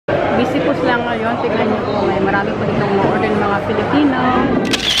Visipos lang ngayon. Tignan niyo po, may marami po ditong order ng mga Filipino.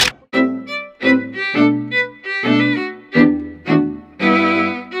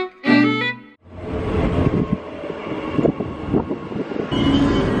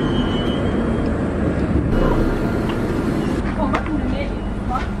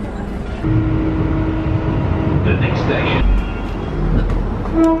 The next station.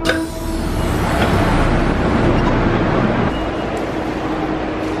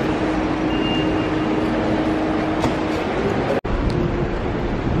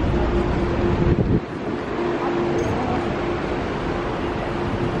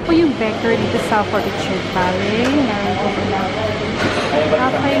 Po yung baker dito sa Carinderia Valley. Meron po sila.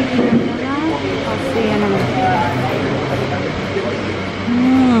 Kapay din nila. Kasi yan naman.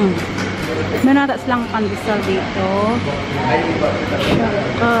 Meron nata silang pandesal dito.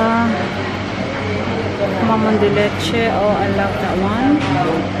 Tsaka mamon de leche. Oh, I love that one.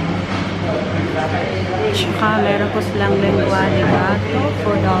 Tsaka meron po silang lengua de gato.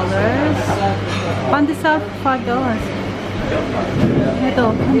 $4. Pandesal $5. Ito,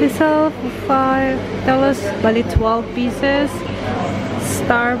 pandesal $5. Bali 12 pieces.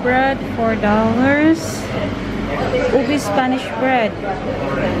 Star bread $4. Ubi Spanish bread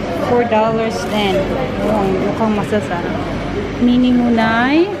 $4 din. Oh, mukhang masasarap. Mini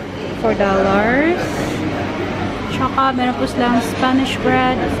munay $4. Tsaka meron po silang Spanish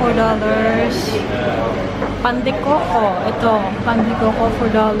bread $4. Pandekoko. Ito, pandekoko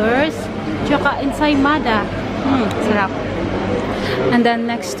 $4. Tsaka ensaymada. Sarap. And then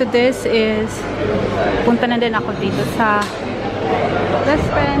next to this is punta na din ako dito sa Best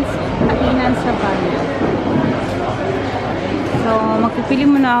Friends Kainan sa Bali. So, magpipili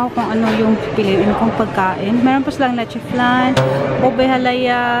muna ako kung ano yung pipiliin kong pagkain. Meron po silang leche flan, ube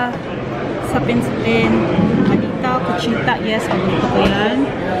halaya, sapin-sapin, malita, kuchita. Yes, paborito ko yan.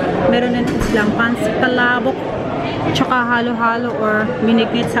 Meron din po silang pansit palabok, tsaka halo-halo or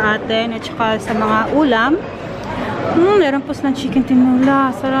binignit sa atin, at tsaka sa mga ulam. Meron po silang chicken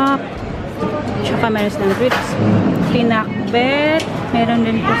tinola. Sarap. Tsaka meron silang grits, pinakbet. Meron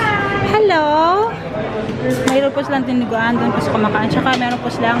din po hello! Mayroon po silang tiniguan doon po sa kumakain. Tsaka meron po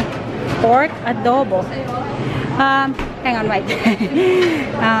silang pork adobo. Hang on, wait.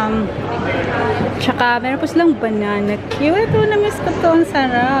 Tsaka meron po silang banana cue. Ito, na-miss ko to. Ang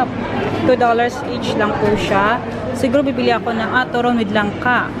sarap. $2 each lang po siya. Siguro bibili ako ng turon with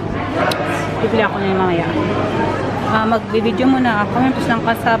langka. Bibili ako na yung mamaya. Magbibideo muna ako. Meron po silang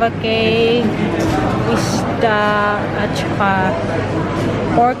cassava cake, isda, at tsaka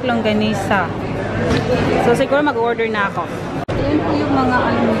pork longganisa. So, siguro mag-order na ako. Ayan po yung mga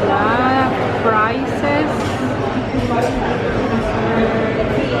ano nila, prices.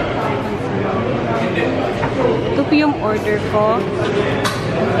 Ito po yung order ko.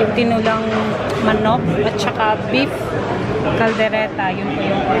 Yung tinulang manok at saka beef caldereta. Yun po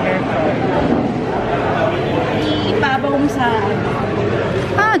yung order ko. Ipabaw mo sa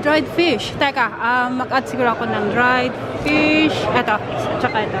dried fish. Teka, mag-add siguro ako ng dried fish. Ito,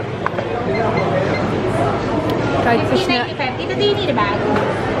 tsaka ito. Dried fish na. Dito do you need a bag?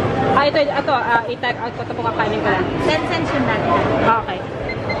 Ito po kakainin ko lang. 10 cents yung natin. Okay.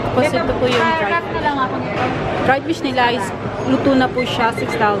 Tapos ito po yung dried fish. Lang ako nito. Dried fish nila is luto na po siya, $6.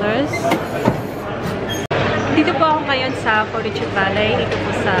 Dito po ako ngayon sa Carinderia Valley. Dito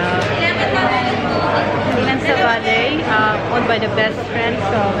po sa Kainan sa Valley, owned by the Best Friend.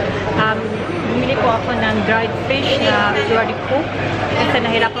 So, bumili po ako ng dried fish na already cooked. Kasi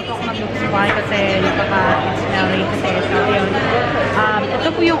nahirapan po ako magluto sa bahay kasi napaka-smelly kasi so yun. Ito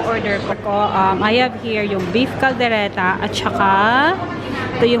po yung order ko. I have here yung beef caldereta at saka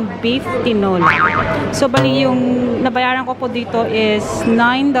ito yung beef tinola. So, bali yung nabayaran ko po dito is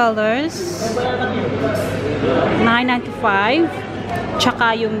 $9.95.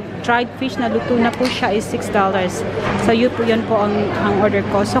 Tsaka yung dried fish na luto na po siya is $6. So, yun po ang order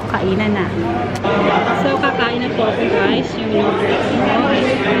ko. So, kainan na. So, kakain na po ako guys. Yung order ko.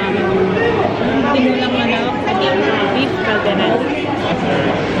 Tinulang manok at beef caldereta.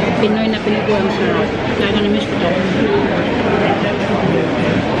 Pinoy na piniguan siya. Kaya na-miss ko.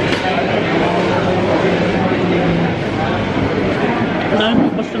 Dahil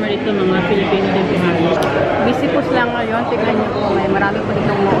mga customer dito, mga Filipino din po halos. Visipos lang ngayon. Tignan niyo po, may marami po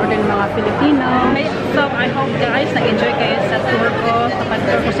ditong order ng mga Filipino. So, I hope guys, nag-enjoy kayo sa tour ko, sa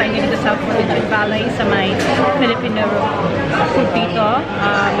pag-tour ko sa inyo dito sa Carinderia Valley, sa may Filipino food dito.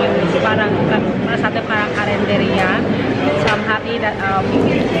 Yung parang, sa atin parang Carinderia. So, I'm happy that,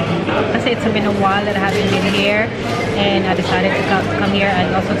 kasi it's been a while that I haven't been here. And I decided to come here and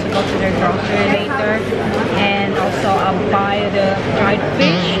also to go to their grocery later. And also, buy the dried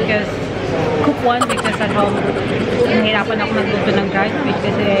fish because One, because at home, nahirapan ako magluto ng dried fish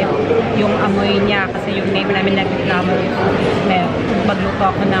kasi yung amoy niya, kasi yung neighbor namin nagreklamo magluto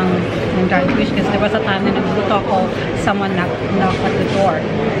ako ng dried fish kasi there was a time na nagluto ako, someone knocked at the door.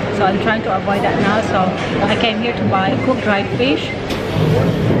 So I'm trying to avoid that now. So I came here to buy cooked dried fish.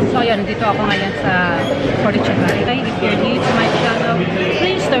 So yun, dito ako ngayon sa Carinderia. If you're new to my channel,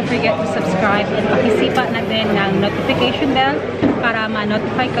 please don't forget to subscribe and pakisipa na din ng notification bell para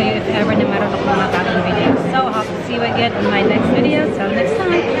ma-notify kayo if ever na meron ako mga bagong videos. So I hope to see you again in my next video. Till next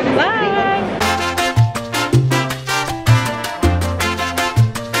time, bye!